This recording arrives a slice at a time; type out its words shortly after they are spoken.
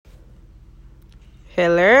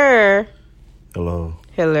Hello. Hello.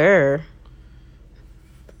 Hello.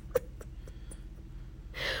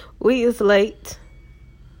 We is late.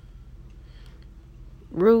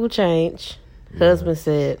 Rule change. Yeah. Husband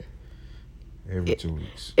said Every 2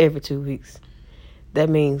 weeks. every 2 weeks. That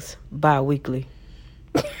means bi-weekly.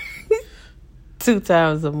 2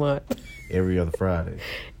 times a month. Every other Friday.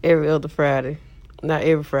 Every other Friday. Not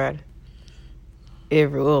every Friday.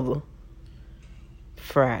 Every other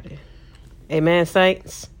Friday. Amen,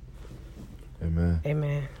 saints. Amen.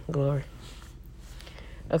 Amen. Glory.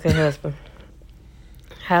 Okay, husband.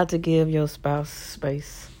 How to give your spouse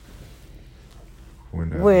space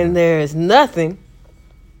when there is nothing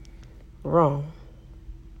wrong.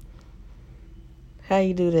 How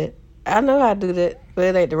you do that? I know how to do that, but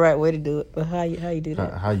it ain't the right way to do it. But how you do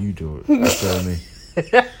that? How you do it? Tell me.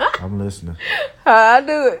 I'm listening. How I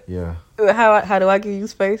do it? Yeah. How do I give you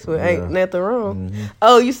space when ain't nothing wrong? Mm-hmm.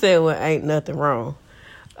 Oh, you said when ain't nothing wrong.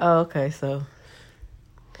 Oh, okay, so.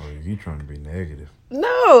 Oh, you trying to be negative.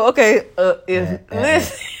 No, okay.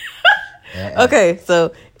 Listen. Okay,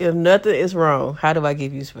 so if nothing is wrong, how do I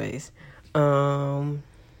give you space? I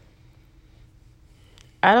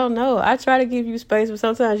don't know. I try to give you space, but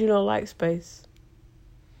sometimes you don't like space.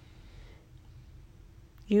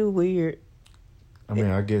 You weird. I mean,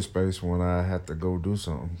 I get space when I have to go do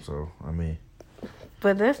something. So, I mean.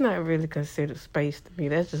 But that's not really considered space to me.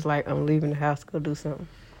 That's just like I'm leaving the house to go do something.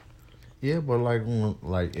 Yeah, but like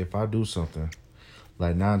if I do something,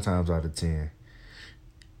 like 9 times out of 10,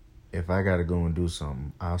 if I got to go and do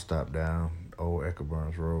something, I'll stop down Old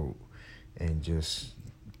Echo-Burns Road and just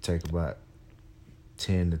take about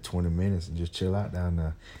 10 to 20 minutes and just chill out down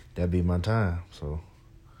there. That'd be my time. So,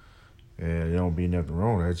 yeah, there don't be nothing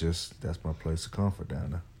wrong. That's my place of comfort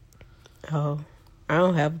down there. Oh, I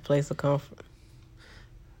don't have a place of comfort.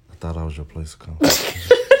 I thought I was your place of comfort.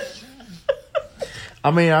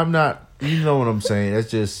 I mean, I'm not, you know what I'm saying. That's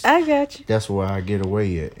just, I got you. That's where I get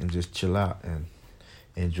away at and just chill out and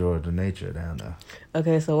enjoy the nature down there.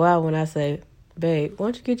 Okay, so why when I say, babe, why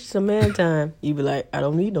don't you get you some man time? You be like, I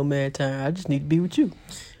don't need no man time. I just need to be with you.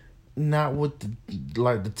 Not with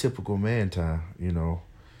the typical man time, you know.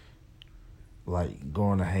 Like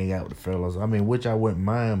going to hang out with the fellas. I mean, which I wouldn't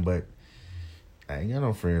mind, but I ain't got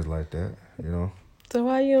no friends like that, you know. So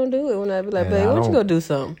why you don't do it when I be like, babe, why don't you go do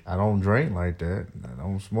something? I don't drink like that. I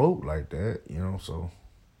don't smoke like that, you know, so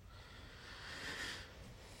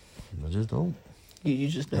I just don't. You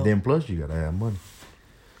just don't. And then plus you gotta have money.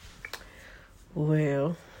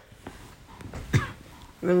 Well,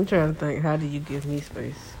 let me try to think. How do you give me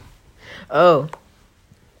space? Oh,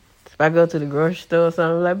 if I go to the grocery store or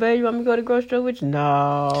something, like, babe, you want me to go to the grocery store with you?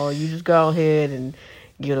 No, you just go ahead and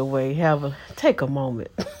get away. Take a moment.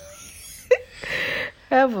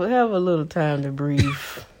 have a little time to breathe.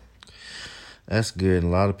 That's good. A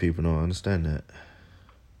lot of people don't understand that.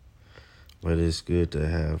 But it's good to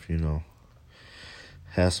have,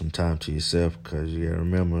 have some time to yourself, because you got to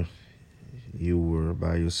remember, you were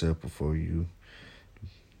by yourself before you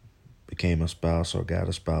became a spouse or got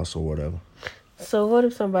a spouse or whatever. So what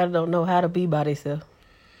if somebody don't know how to be by themselves?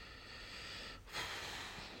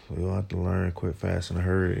 We'll have to learn quick, fast, in a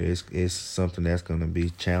hurry. It's something that's going to be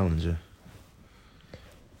challenging.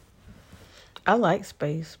 I like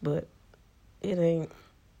space, but it ain't...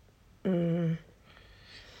 it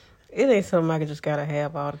ain't something I just gotta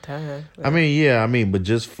have all the time. Like, but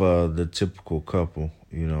just for the typical couple,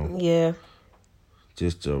 Yeah.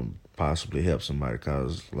 Just to possibly help somebody,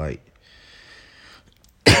 because, like,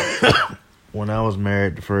 when I was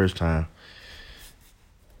married the first time,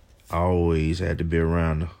 I always had to be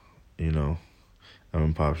around her, I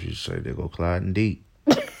mean, Pops used to say, they go Clyde and Deep.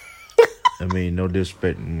 I mean, no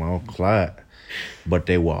disrespect to my Uncle Clyde, but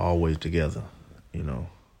they were always together,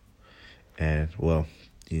 And, well,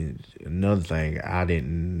 another thing, I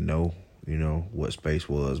didn't know, what space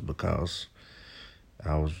was, because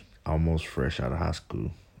I was almost fresh out of high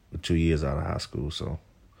school, 2 years out of high school, so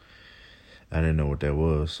I didn't know what that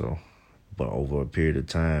was. So, but over a period of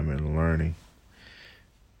time and learning,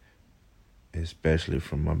 especially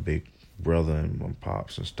from my big brother and my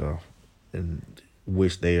pops and stuff, and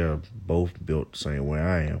which they are both built the same way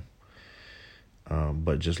I am,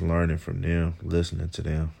 but just learning from them, listening to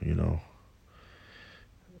them,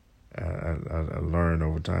 I learned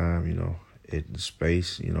over time, the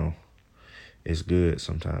space, it's good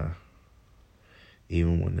sometimes.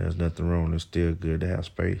 Even when there's nothing wrong, it's still good to have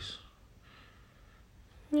space.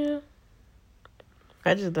 Yeah.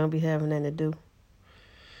 I just don't be having nothing to do.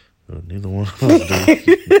 Well, neither one of us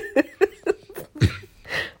do.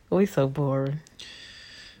 We so boring.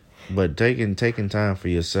 But taking time for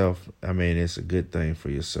yourself, I mean, it's a good thing for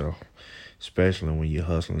yourself. Especially when you're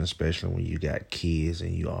hustling, especially when you got kids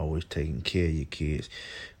and you always taking care of your kids,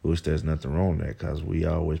 which there's nothing wrong with that because we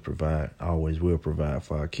always will provide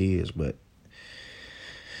for our kids. But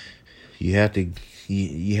you have to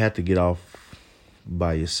get off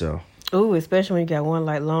by yourself. Ooh, especially when you got one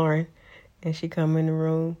like Lauren, and she come in the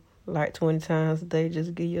room like 20 times a day just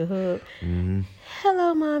to give you a hug. Mm-hmm.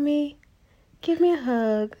 Hello, mommy. Give me a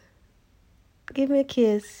hug. Give me a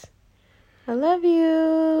kiss. I love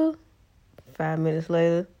you. 5 minutes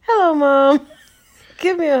later, hello, mom.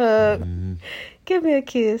 Give me a hug. Mm-hmm. Give me a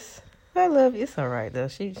kiss. I love you. It's all right though.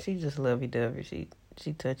 She just lovey-dovey.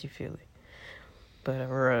 She touchy-feely.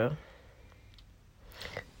 But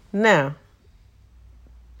now,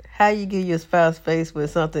 how you get your spouse faced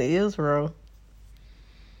with something is wrong?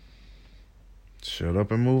 Shut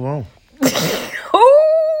up and move on.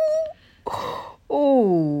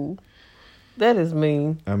 Ooh, that is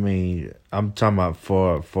mean. I mean, I'm talking about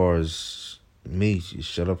far as me.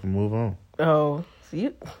 Shut up and move on. Oh, so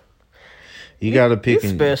you gotta pick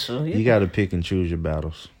and special. You gotta pick and choose your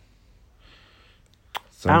battles.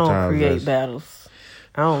 Sometimes I don't create battles.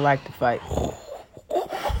 I don't like to fight.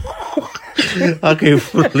 I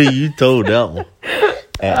can't believe you told that one.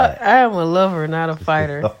 I am a lover, not a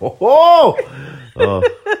fighter.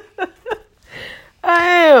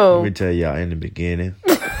 I am. Let me tell y'all, in the beginning,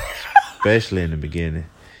 especially in the beginning,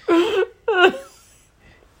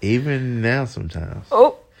 even now sometimes.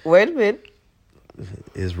 Oh, wait a minute.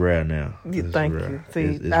 It's rare now. Thank you.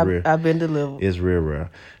 See, I've been delivered. It's real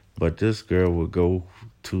rare. But this girl would go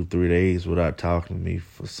 2-3 days without talking to me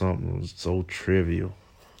for something so trivial.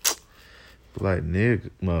 Like, nigga.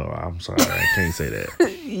 No, I'm sorry. I can't say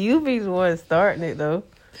that. You be the one starting it, though.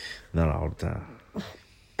 Not all the time.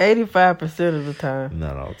 85% of the time.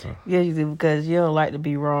 Not all the time. Yes, you do, because you don't like to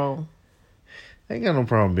be wrong. I ain't got no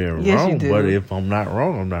problem being yes, wrong, you do. But if I'm not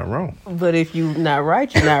wrong, I'm not wrong. But if you not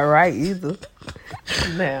right, you're not right either.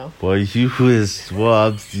 Now. Boy, you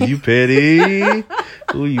petty.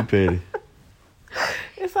 Who you petty?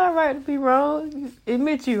 It's all right to be wrong.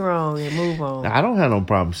 Admit you're wrong and move on. I don't have no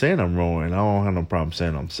problem saying I'm wrong, and I don't have no problem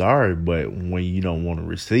saying I'm sorry, but when you don't want to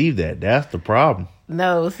receive that, that's the problem.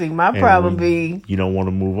 No, see, my problem be... You don't want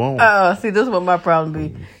to move on. See, this is what my problem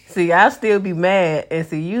be. See, I still be mad, and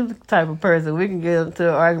see, you the type of person, we can get into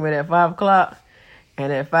an argument at 5 o'clock,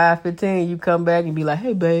 and at 5:15, you come back and be like,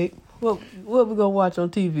 hey, babe, what we gonna watch on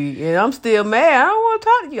TV? And I'm still mad. I don't want to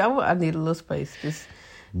talk to you. I need a little space. Just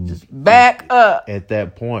back up. At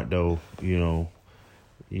that point, though, you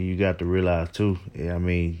got to realize, too, I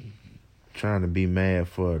mean, trying to be mad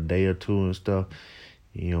for a day or two and stuff,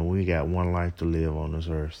 we got one life to live on this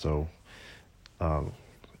earth. So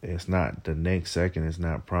it's not the next second. It's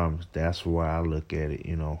not promised. That's why I look at it,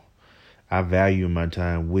 I value my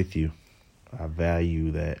time with you. I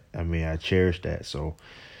value that. I mean, I cherish that. So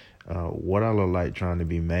what I look like trying to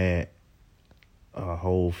be mad a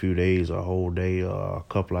whole few days, a whole day, a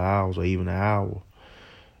couple of hours, or even an hour,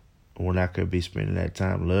 when I could be spending that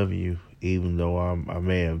time loving you, even though I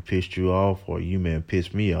may have pissed you off or you may have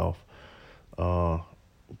pissed me off.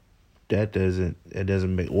 That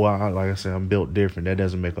doesn't make, well, like I said, I'm built different. That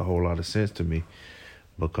doesn't make a whole lot of sense to me,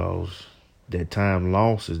 because that time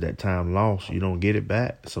lost is that time lost. You don't get it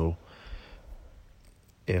back. So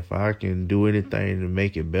if I can do anything to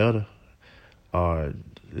make it better, or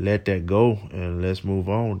let that go and let's move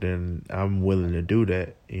on, then I'm willing to do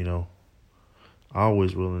that,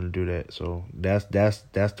 always willing to do that. So that's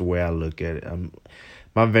the way I look at it.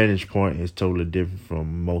 My vantage point is totally different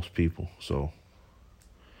from most people. So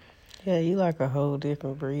yeah, you like a whole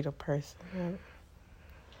different breed of person.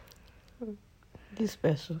 Right? You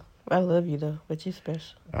special. I love you though, but you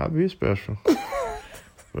special. I'll be special.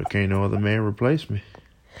 But can't no other man replace me.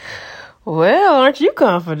 Well, aren't you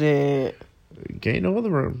confident? Can't no other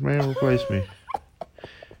man replace me.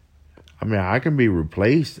 I mean, I can be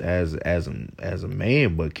replaced as a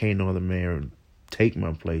man, but can't no other man take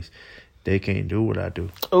my place. They can't do what I do.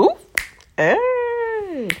 Ooh.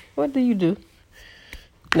 Hey. What do you do?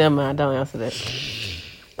 Never mind, don't answer that.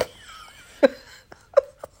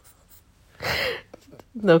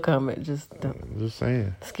 No comment. Just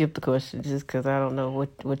saying. Skip the question just because I don't know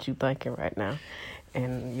what you thinking right now.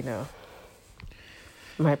 And,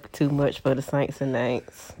 might be too much for the saints and the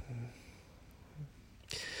ain'ts.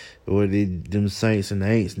 Well, them saints and the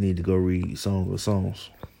ain'ts need to go read Song of Songs.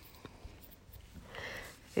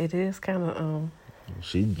 It is kind of,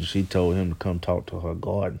 She told him to come talk to her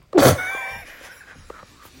garden.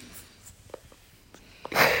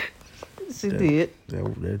 She did.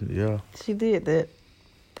 Yeah. She did that.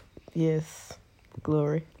 Yes.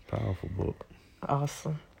 Glory. Powerful book.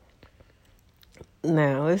 Awesome.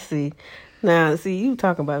 Now, let's see. Now, see, you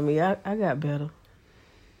talking about me. I got better.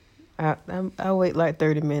 I wait like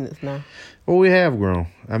 30 minutes now. Well, we have grown.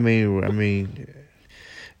 I mean,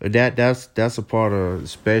 that's a part of,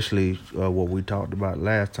 especially what we talked about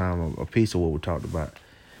last time. A piece of what we talked about.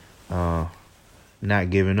 Not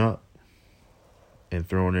giving up and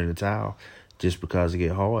throwing in the towel just because it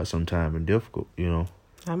get hard sometimes and difficult. You know.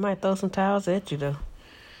 I might throw some towels at you though.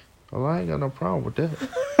 Well, I ain't got no problem with that.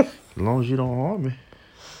 As long as you don't harm me.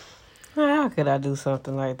 How could I do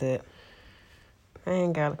something like that? I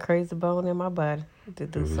ain't got a crazy bone in my body to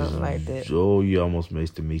do something like that. Oh, you almost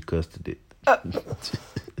made me custard it.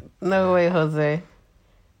 No way, Jose.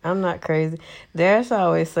 I'm not crazy. Darius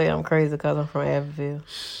always say I'm crazy because I'm from Abbeville.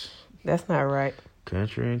 That's not right.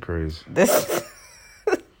 Country and crazy.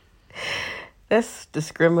 That's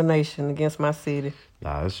discrimination against my city.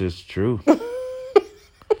 Nah, that's just true.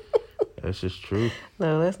 That's just true.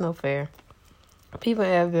 No, that's no fair. People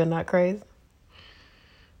in Abbeville not crazy.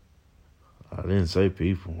 I didn't say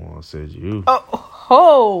people. I said you. Oh,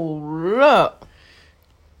 hold up.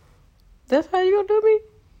 That's how you gonna do me?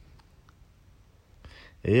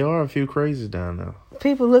 There are a few crazies down there.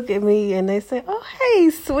 People look at me and they say, "Oh,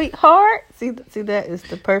 hey, sweetheart." See, that is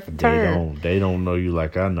the perfect term. They don't know you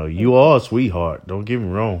like I know. You are a sweetheart. Don't get me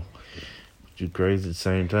wrong. But you crazy at the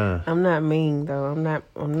same time. I'm not mean though. I'm not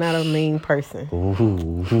a mean person.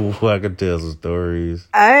 Ooh, I can tell some stories.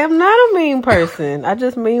 I am not a mean person. I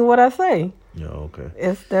just mean what I say. Yeah,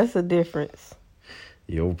 okay. That's a difference.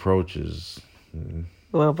 Your approach is.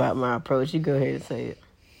 What about my approach? You go ahead and say it.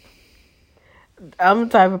 I'm the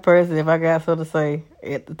type of person, if I got something to say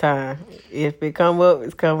at the time, if it come up,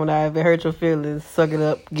 it's coming out. If it hurt your feelings, suck it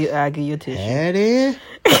up. I'll give you a tissue. That is?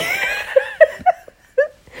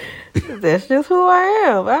 That's just who I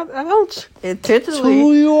am. I don't intentionally. That's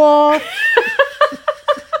who you are.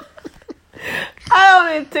 I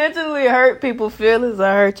don't intentionally hurt people's feelings.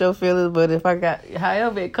 I hurt your feelings, but if I got,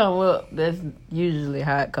 however it come up, that's usually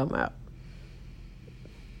how it come out.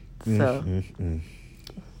 So,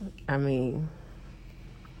 I mean,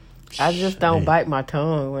 I just don't bite my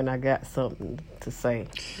tongue when I got something to say.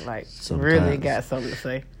 Like, sometimes, really got something to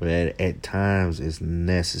say. But at times, it's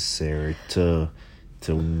necessary to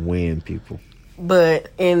win people.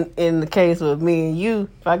 But in the case with me and you,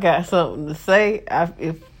 if I got something to say,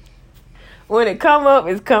 when it come up,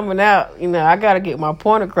 it's coming out. You know, I got to get my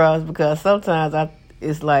point across because sometimes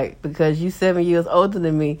it's like, because you 7 years older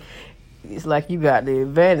than me, it's like you got the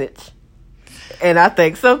advantage. And I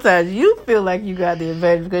think sometimes you feel like you got the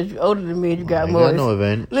advantage because you're older than me and you got more. No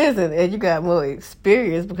advantage. Listen, and you got more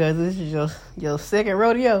experience because this is your second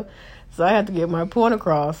rodeo. So I have to get my point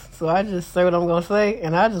across. So I just say what I'm going to say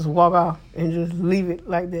and I just walk off and just leave it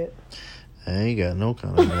like that. I ain't got no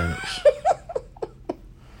kind of advantage.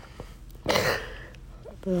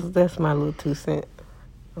 That's my little 2 cents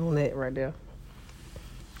on that right there.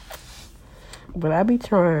 But I be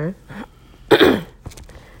trying.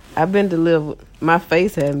 I've been delivered. My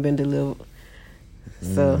face hasn't been delivered.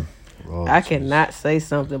 So I cannot say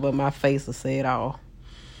something, but my face will say it all.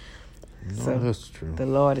 No, so that's true. The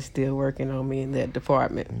Lord is still working on me in that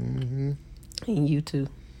department. Mm-hmm. And you too.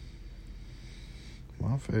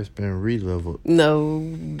 My face been re-leveled. No,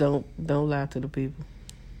 don't lie to the people.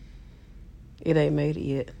 It ain't made it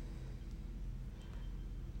yet.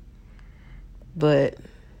 But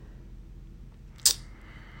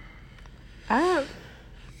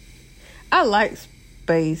I like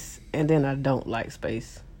space and then I don't like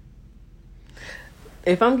space.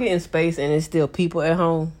 If I'm getting space and there's still people at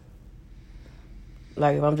home,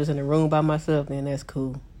 like if I'm just in a room by myself, then that's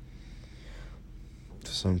cool.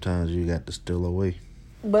 Sometimes you got to steal away.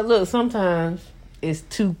 But look, sometimes it's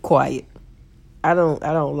too quiet. I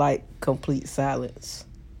don't like complete silence.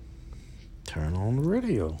 Turn on the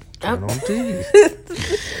radio. Turn on TV.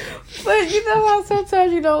 But you know how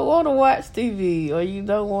sometimes you don't want to watch TV or you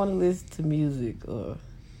don't want to listen to music or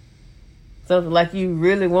something, like you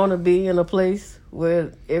really want to be in a place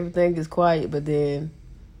where everything is quiet, but then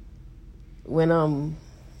when I'm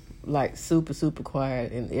like super, super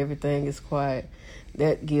quiet and everything is quiet,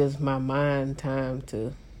 that gives my mind time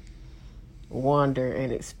to wander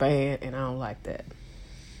and expand, and I don't like that.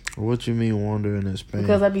 What you mean wander and expand?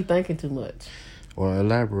 Because I be thinking too much. Or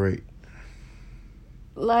elaborate.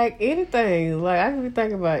 Like anything. Like I can be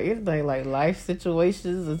thinking about anything, like life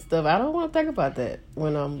situations and stuff. I don't want to think about that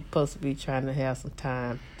when I'm supposed to be trying to have some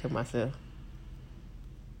time to myself.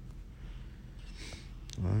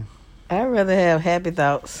 I'd rather have happy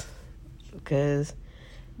thoughts because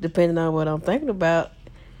depending on what I'm thinking about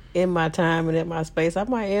in my time and in my space, I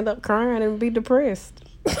might end up crying and be depressed.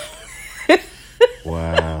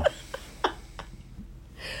 Wow.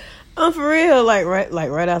 I'm for real.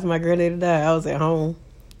 Right after my granddaddy died, I was at home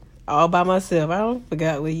all by myself. I don't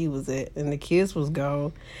forgot where you was at, and the kids was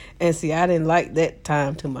gone. And see, I didn't like that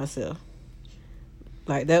time to myself.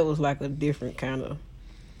 Like that was like a different kind of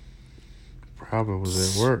Probably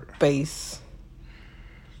was at work. space.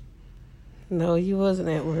 No, you wasn't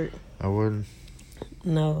at work. I wasn't.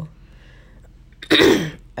 No.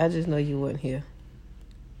 I just know you wasn't here.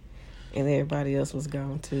 And everybody else was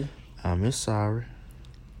gone too. I'm sorry.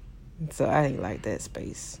 So I ain't like that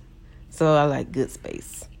space. So I like good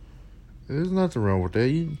space. There's nothing wrong with that.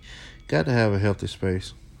 You got to have a healthy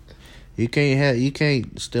space. You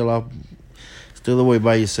can't still away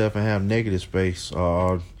by yourself and have negative space.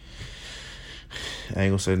 I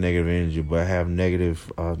ain't gonna say negative energy, but have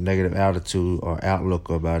negative attitude or outlook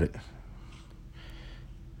about it.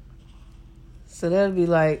 So that'd be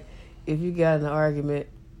like if you got in an argument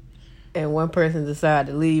and one person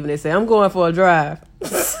decided to leave and they say, I'm going for a drive.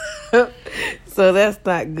 So that's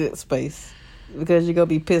not good space. Because you're going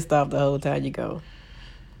to be pissed off the whole time you go.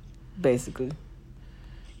 Basically.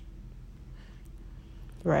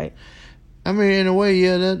 Right? I mean, in a way,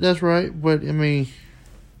 yeah, that's right. But, I mean,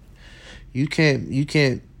 you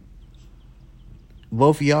can't,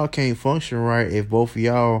 both of y'all can't function right if both of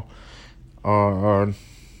y'all are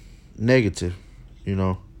negative, you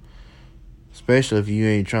know. Especially if you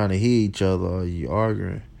ain't trying to hear each other or you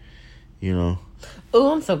arguing, you know.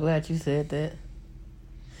 Oh, I'm so glad you said that.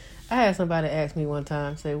 I had somebody ask me one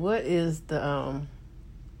time, say, what do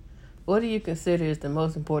you consider is the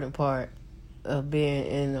most important part of being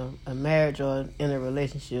in a marriage or in a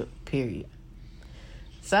relationship, period?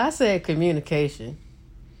 So I said communication.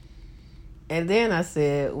 And then I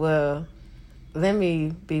said, well, let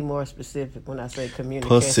me be more specific when I say communication.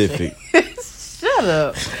 Pacific. Shut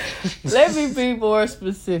up. Let me be more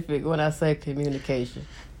specific when I say communication.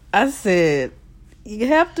 I said, you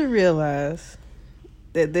have to realize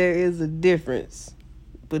that there is a difference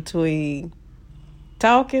between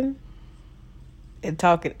talking and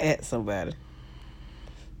talking at somebody.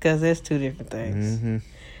 Because there's two different things. Mm-hmm.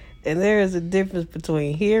 And there is a difference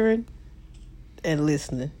between hearing and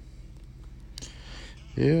listening.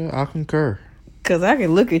 Yeah, I concur. Because I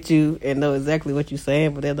can look at you and know exactly what you're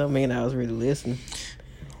saying, but that don't mean I was really listening.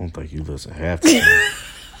 I don't think you listen half the time.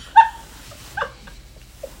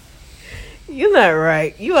 You're not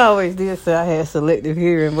right. You always did say I had selective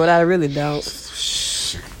hearing, but I really don't.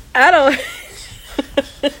 I don't.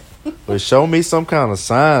 But show me some kind of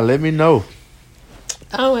sign. Let me know.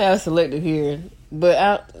 I don't have selective hearing, but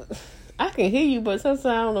I can hear you, but sometimes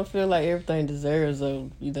I don't feel like everything deserves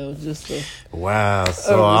just a Wow.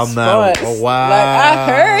 So a I'm not. response. Oh, wow. Like,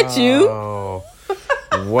 I heard you.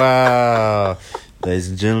 Wow. Ladies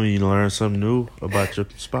and gentlemen, you learn something new about your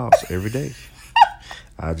spouse every day.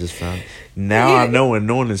 I just found. Now I know, and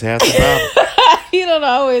knowing is half the battle. You don't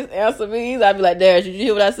always answer me either. I'd be like, Darius, did you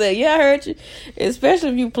hear what I said? Yeah, I heard you. Especially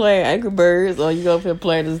if you playing Angry Birds or you go up here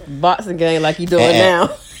playing this boxing game like you doing now.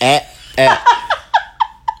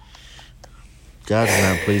 God is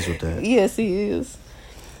not pleased with that. Yes, he is.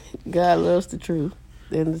 God loves the truth.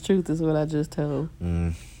 And the truth is what I just told.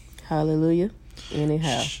 Mm. Hallelujah.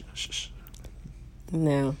 Anyhow. Shh.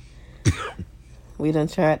 Now, we done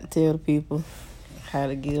tried to tell the people how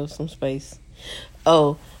to give some space.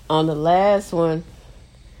 Oh, on the last one,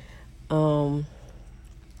 Clark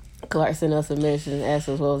sent us a message and asked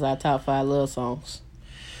us what was our top 5 love songs.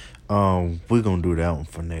 We're gonna do that one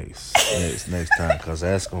for next time because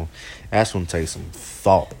that's gonna take some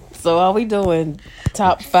thought. So are we doing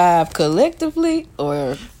top 5 collectively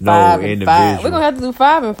or 5 No, and individual. 5? We're gonna have to do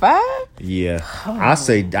 5 and 5? Yeah, Oh, I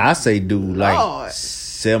say do like Lord.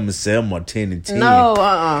 7 or 10 and 10.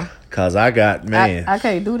 No, Cause I got I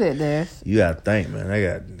can't do that, Dash. You gotta think, man. I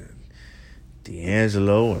got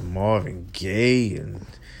D'Angelo and Marvin Gaye and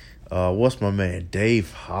what's my man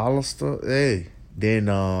Dave Hollister? Hey, then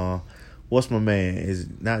what's my man? Is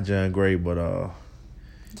not John Gray, but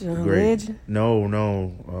John Gray. Legend?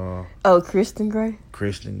 No. Kristen Gray.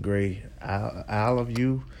 Kristen Gray. All of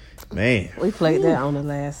you, man. We played that on the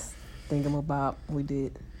last Thingamabob we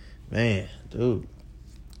did. Man, dude.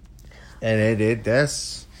 And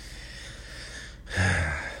that's.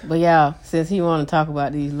 But y'all, since he want to talk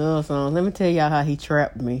about these love songs, let me tell y'all how he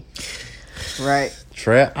trapped me. Right?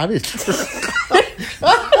 Trap? I did.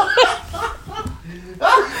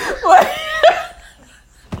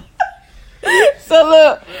 So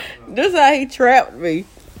look, this is how he trapped me.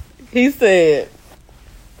 He said,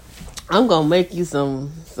 I'm gonna make you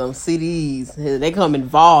some CDs. They come in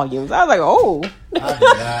volumes. I was like, oh. I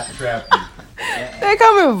did not trap you. They they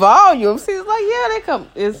come in volumes. He was like, yeah, they come.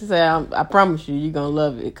 It's I promise you, you're gonna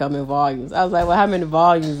love it. It come in volumes. I was like, well, how many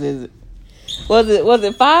volumes is it? Was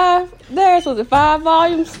it 5? Was it 5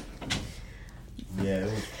 volumes? Yeah,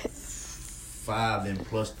 it was 5 and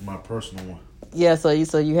plus my personal one. Yeah, so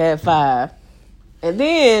you had 5, and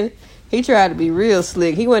then he tried to be real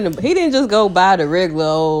slick. He didn't just go buy the regular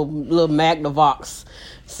old little Magnavox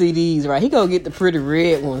CDs, right? He go get the pretty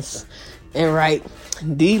red ones and write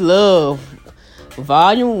D Love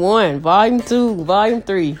Volume 1, Volume 2, Volume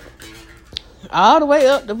 3, all the way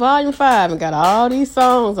up to Volume 5, and got all these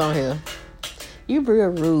songs on here. You real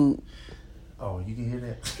rude. Oh, you can hear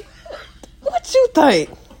that? What you think?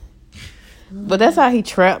 But that's how he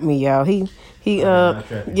trapped me, y'all. He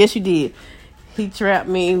yes, you did. He trapped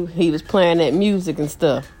me. He was playing that music and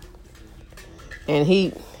stuff, and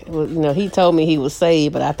he told me he was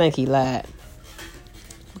saved, but I think he lied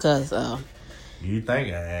because You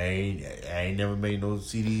think I ain't never made no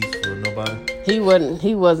CDs for nobody?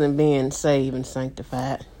 he wasn't being saved and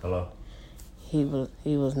sanctified. Hello. He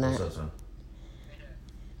was not. What's up, son?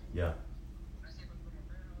 Yeah.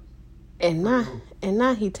 And now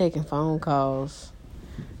he taking phone calls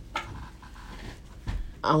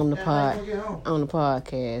on the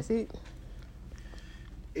podcast.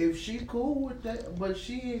 If she cool with that, but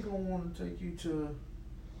she ain't gonna want to take you to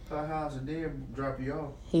her house and then drop you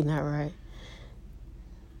off. He not right.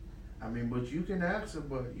 I mean, but you can ask her,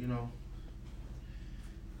 but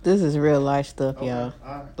This is real life stuff, okay, y'all.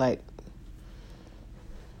 all right. Like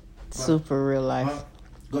super real life.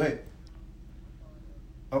 Go ahead.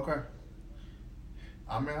 Okay.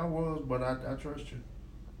 I mean, I was, but I trust you.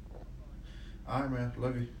 All right, man.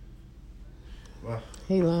 Love you. Well,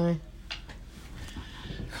 He lying.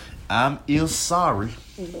 I'm sorry.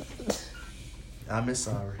 I'm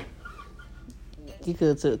sorry. He could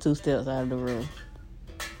have took 2 steps out of the room.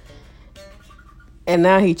 And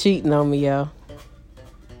now he cheating on me, y'all.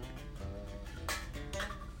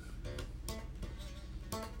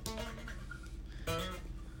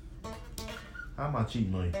 How am I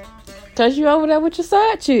cheating on you? Cause you over there with your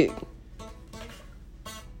side chick.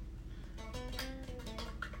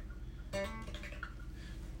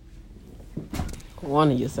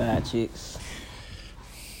 One of your side chicks.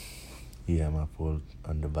 Yeah, my full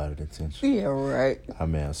undivided attention. Yeah, right. How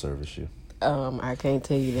may I service you? I can't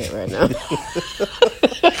tell you that right now.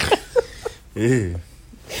 Yeah.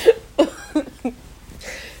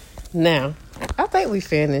 Now, I think we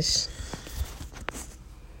finished.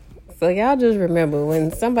 So y'all just remember,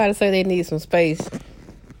 when somebody say they need some space,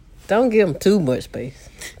 don't give them too much space.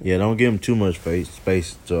 Yeah, don't give them too much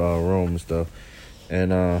space to roam and stuff.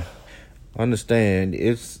 And understand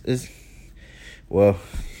it's well,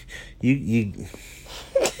 you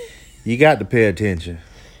got to pay attention.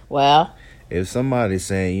 Well, If somebody's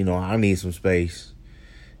saying, I need some space,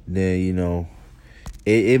 then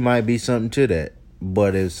it might be something to that.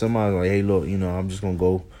 But if somebody's like, hey, look, I'm just gonna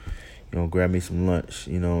go, grab me some lunch,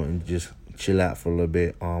 and just chill out for a little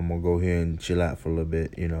bit. I'm gonna go here and chill out for a little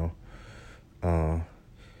bit,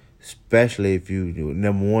 especially if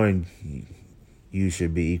number one, you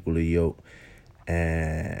should be equally yoked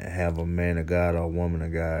and have a man of God or a woman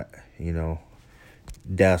of God,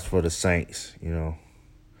 that's for the saints,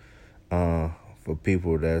 for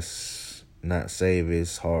people that's not saved,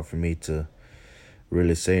 it's hard for me to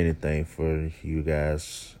really say anything for you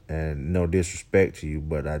guys, and no disrespect to you,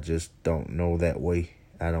 but I just don't know that way.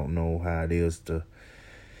 I don't know how it is to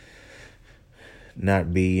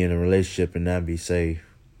not be in a relationship and not be saved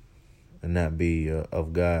and not be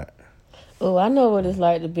of God. oh, I know what it's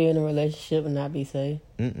like to be in a relationship and not be saved.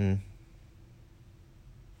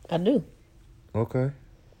 I do. Okay.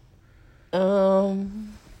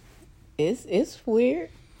 It's weird.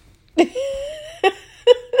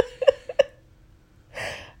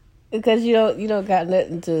 Because you don't got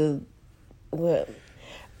nothing to, well,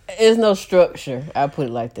 there's no structure. I put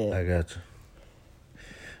it like that. I got you.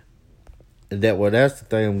 That's the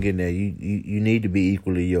thing I'm getting at. You need to be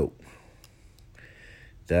equally yoked.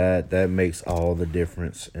 That makes all the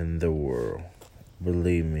difference in the world.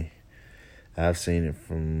 Believe me, I've seen it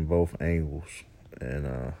from both angles,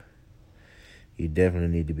 and you definitely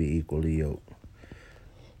need to be equally yoked.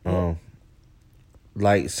 Yeah.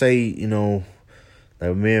 Like say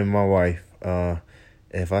like me and my wife.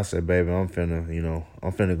 If I say, baby, I'm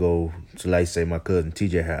finna go to, like, say, my cousin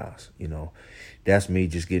TJ house, that's me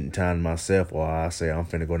just getting time to myself. Or I say, I'm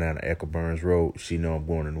finna go down to Echo Burns Road. She know I'm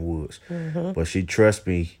going in the woods. Mm-hmm. But she trusts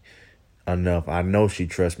me enough. I know she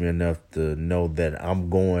trusts me enough to know that I'm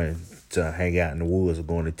going to hang out in the woods or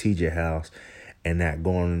going to TJ house and not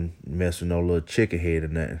going to mess with no little chicken head or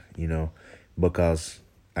nothing, because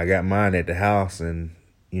I got mine at the house, and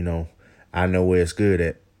I know where it's good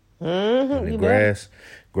at. And the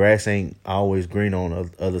grass ain't always green on the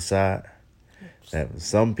other side.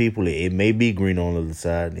 Some people it may be green on the other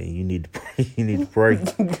side, and you need to pray. You need to pray,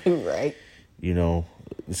 Right.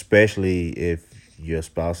 Especially if your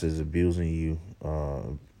spouse is abusing you,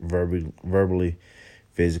 verbally,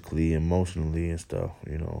 physically, emotionally, and stuff.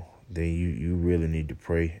 Then you really need to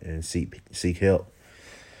pray and seek help.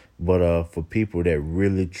 But for people that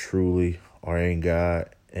really truly are in God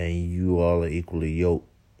and you all are equally yoked,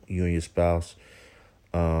 you and your spouse,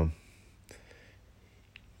 you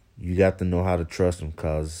got to know how to trust them,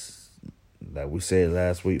 because like we said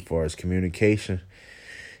last week, as far as communication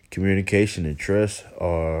and trust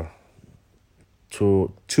are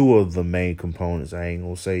two of the main components. I ain't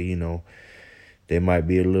gonna say, they might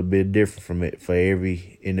be a little bit different from it for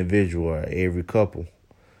every individual or every couple.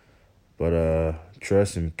 But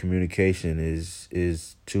trust and communication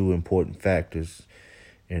is two important factors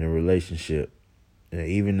in a relationship. And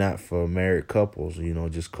even not for married couples,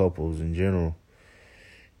 just couples in general.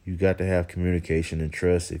 You got to have communication and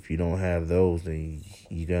trust. If you don't have those, then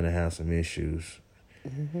you're going to have some issues.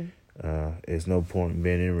 Mm-hmm. There's no point in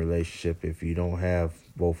being in a relationship if you don't have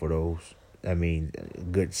both of those. I mean,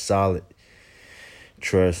 good, solid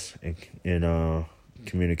trust and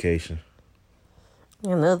communication.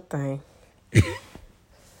 Another thing.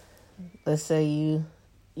 Let's say you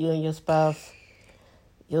and your spouse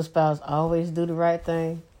always do the right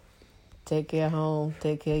thing. Take care of home,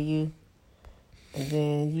 take care of you. And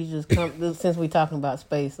then you just come, since we talking about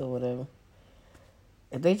space or whatever,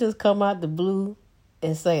 if they just come out the blue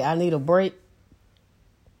and say, I need a break,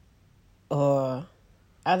 or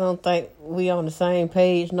I don't think we on the same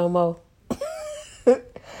page no more,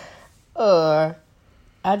 or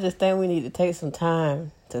I just think we need to take some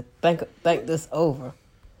time to think this over.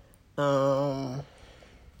 Don't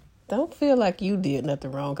feel like you did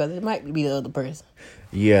nothing wrong, because it might be the other person.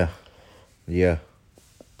 Yeah.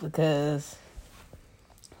 Because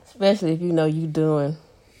especially if you doing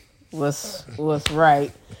what's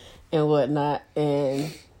right and whatnot,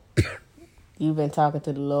 and you've been talking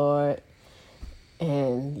to the Lord,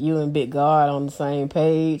 and you and Big God on the same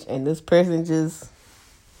page, and this person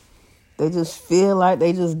they just feel like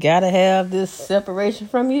they just gotta have this separation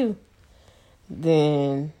from you,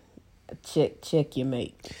 then check your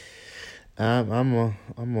mate. I'm a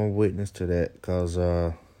witness to that, because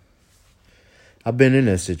I've been in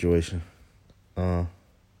that situation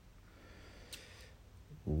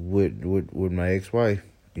with my ex-wife,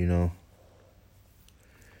 and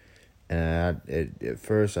at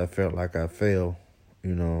first I felt like I failed,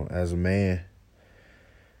 as a man,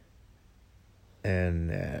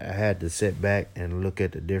 and I had to sit back and look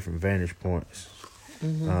at the different vantage points,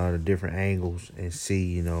 the different angles, and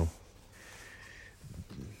see,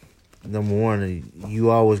 number one, you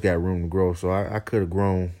always got room to grow. So I could have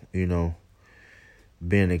grown,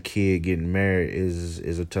 being a kid, getting married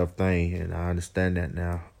is a tough thing, and I understand that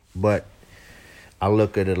now. But I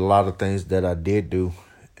look at it, a lot of things that I did do,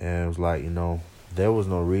 and it was like, there was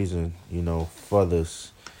no reason, for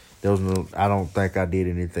this. I don't think I did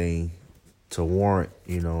anything to warrant,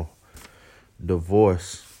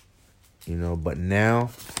 divorce, but now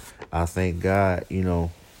I thank God,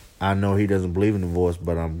 I know he doesn't believe in divorce,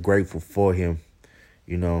 but I'm grateful for him,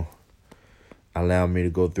 allow me to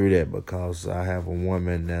go through that, because I have a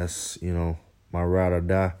woman that's, my ride or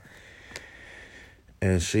die.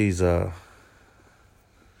 And she's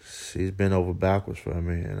been over backwards for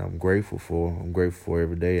me, and I'm grateful for her. I'm grateful for her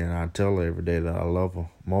every day, and I tell her every day that I love her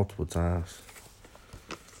multiple times.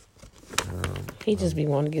 He just be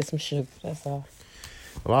wanting to get some sugar, that's all.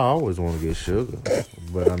 Well, I always want to get sugar,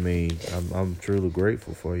 but I mean, I'm truly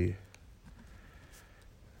grateful for you.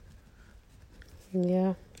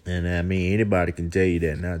 Yeah. And I mean, anybody can tell you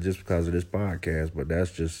that, not just because of this podcast, but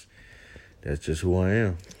that's just who I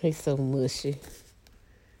am. He's so mushy.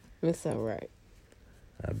 It's all right.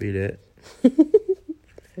 I be that. I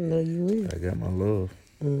know you will. I got my love.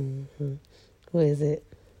 Mm-hmm. What is it?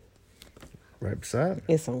 Right beside me.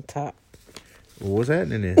 It's on top. Well, what's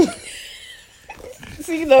happening there?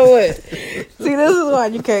 See, you know what? See, this is why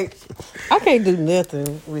I can't do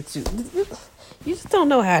nothing with you. You just don't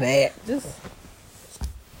know how to act. Just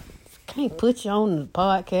can't put you on the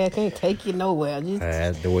podcast. Can't take you nowhere.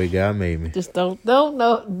 That's the way God made me. Just don't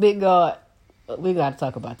know. Big God, we got to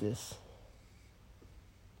talk about this.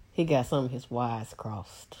 He got some of his wires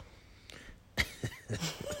crossed.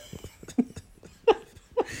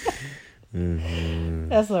 Mm-hmm.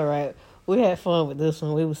 That's all right. We had fun with this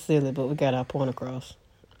one. We were silly, but we got our point across.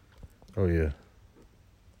 Oh, yeah.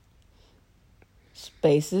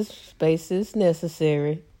 Space is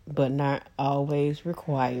necessary, but not always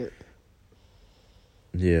required.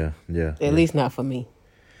 Yeah. At least not for me.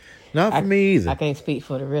 Not for me either. I can't speak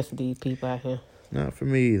for the rest of these people out here. Not for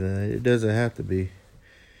me either. It doesn't have to be.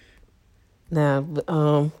 Now,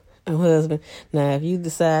 husband, now if you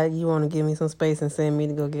decide you want to give me some space and send me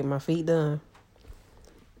to go get my feet done,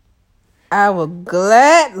 I will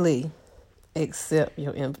gladly accept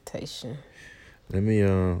your invitation. Let me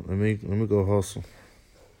go hustle.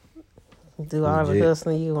 Do all the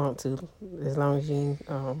hustling you want to, as long as you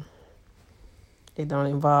it don't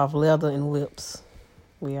involve leather and whips.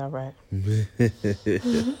 We all right.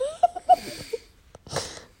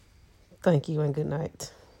 Thank you and good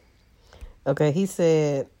night. Okay, he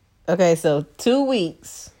said. Okay, so 2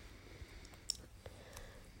 weeks.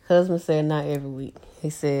 Husband said not every week. He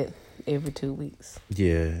said every 2 weeks.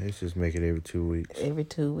 Yeah, let's just make it every 2 weeks. Every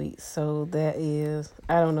 2 weeks. So that is,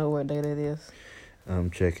 I don't know what day that is.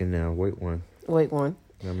 I'm checking now. Wait one.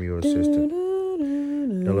 I'm your assistant.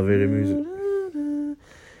 Elevator music.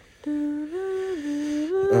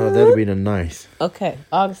 That'll be the 9th. Okay,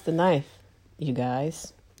 August the 9th, you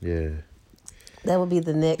guys. Yeah. That will be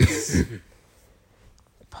the next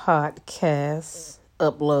podcast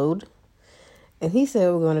upload. And he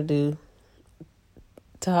said we're going to do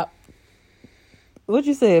top, what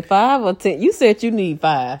you said, 5 or 10? You said you need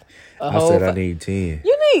 5. I said I need 10.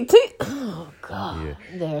 You need 10? Oh, God.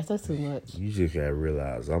 Yeah. That's too much. You just got to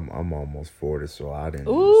realize I'm almost 40, so I didn't.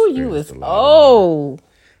 Ooh, you is old.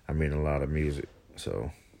 I mean, a lot of music, so.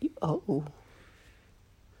 You old.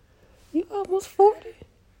 You almost 40?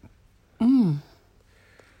 Don't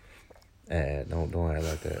act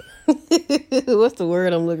like that. What's the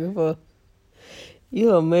word I'm looking for?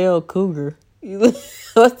 You're a male cougar.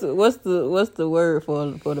 What's the word for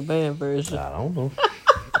the band version? I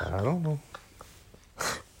don't know.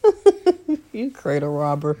 You cradle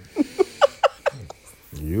robber.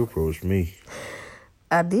 You approached me.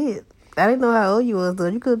 I did. I didn't know how old you was though.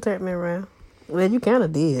 You could have turned me around. Well, you kind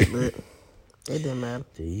of did, but it didn't matter.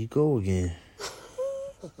 There you go again.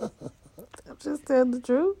 I'm just telling the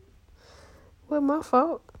truth. Wasn't my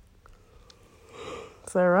fault.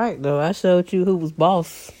 It's all right though. I showed you who was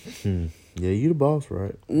boss. Yeah, you the boss,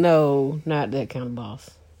 right? No, not that kind of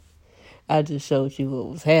boss. I just showed you what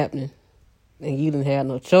was happening. And you didn't have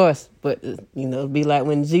no choice. But, it'd be like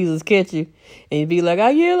when Jesus catch you. And you'd be like,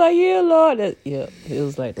 I yell, Lord. It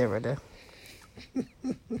was like that right there.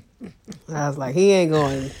 I was like, he ain't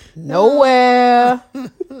going nowhere.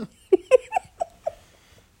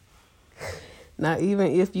 Not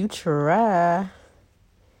even if you try.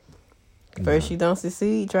 First you don't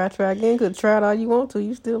succeed, try again. Could try it all you want to.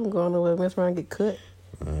 You still going nowhere. Mess around and get cut.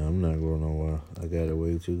 I'm not going nowhere. I got it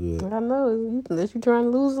way too good. I know. Unless you're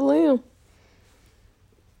trying to lose a limb.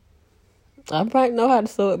 I might know how to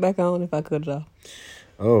sew it back on if I cut it off.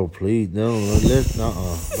 Oh, please. No,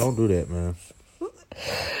 don't do that, man.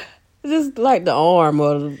 Just like the arm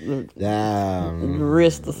or the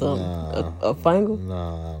wrist or something. A finger?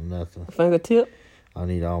 Nah, nothing. A fingertip? I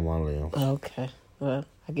need all my limbs. Okay. Well,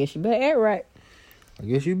 I guess you better act right.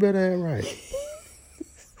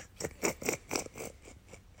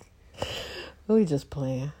 We just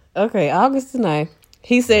playing. Okay, August the 9th.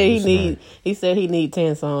 He said he need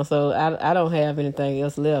 10 songs, so I don't have anything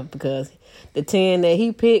else left because the 10 that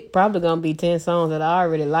he picked probably gonna be 10 songs that I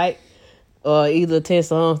already like, or either 10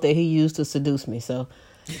 songs that he used to seduce me. So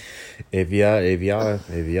if y'all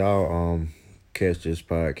catch this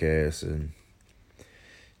podcast and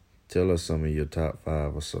tell us some of your top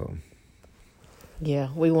 5 or something. Yeah,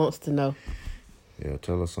 we wants to know. Yeah,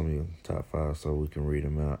 tell us some of your top 5 so we can read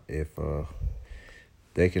them out. If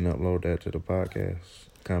they can upload that to the podcast,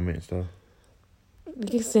 comment stuff. You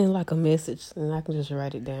can send like a message and I can just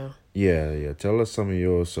write it down. Yeah. Tell us some of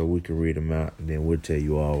yours so we can read them out and then we'll tell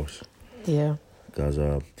you ours. Yeah. Because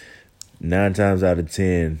 9 times out of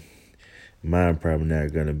 10, mine probably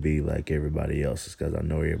not going to be like everybody else's because I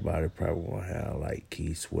know everybody probably going to have like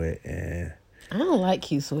Keith Sweat and... I don't like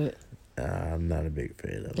Keith Sweat. I'm not a big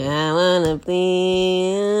fan of it. I wanna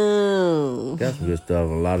be. Got some good stuff.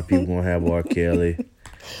 A lot of people gonna have R. Kelly.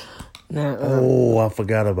 Nah, I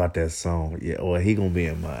forgot about that song. Yeah, well, he gonna be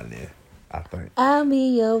in mine there, I think. I'll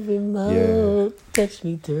be your remote. Yeah. Touch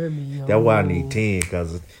me, turn me on. That's why I need 10,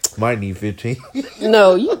 because might need 15.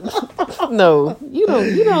 No, you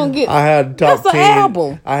don't get. I had top 10.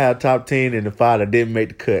 Album. I had top 10 in the 5 that didn't make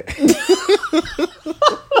the cut.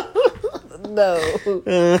 No.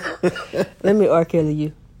 Let me R. Kelly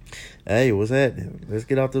you. Hey, what's happening? Let's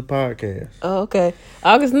get off the podcast. Oh, okay.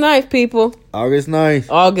 August 9th, people. August 9th.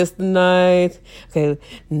 August 9th. Okay,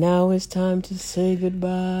 now it's time to say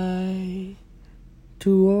goodbye.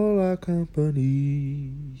 To all our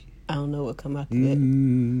company. I don't know what come after that.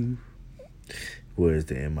 You. Where's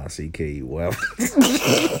the MICK? Well.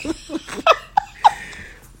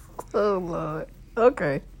 Oh, Lord.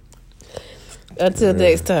 Okay. Until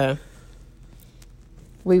next time,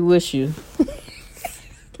 we wish you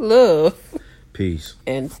love Peace.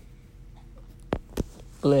 and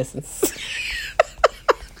blessings.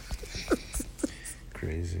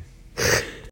 Crazy.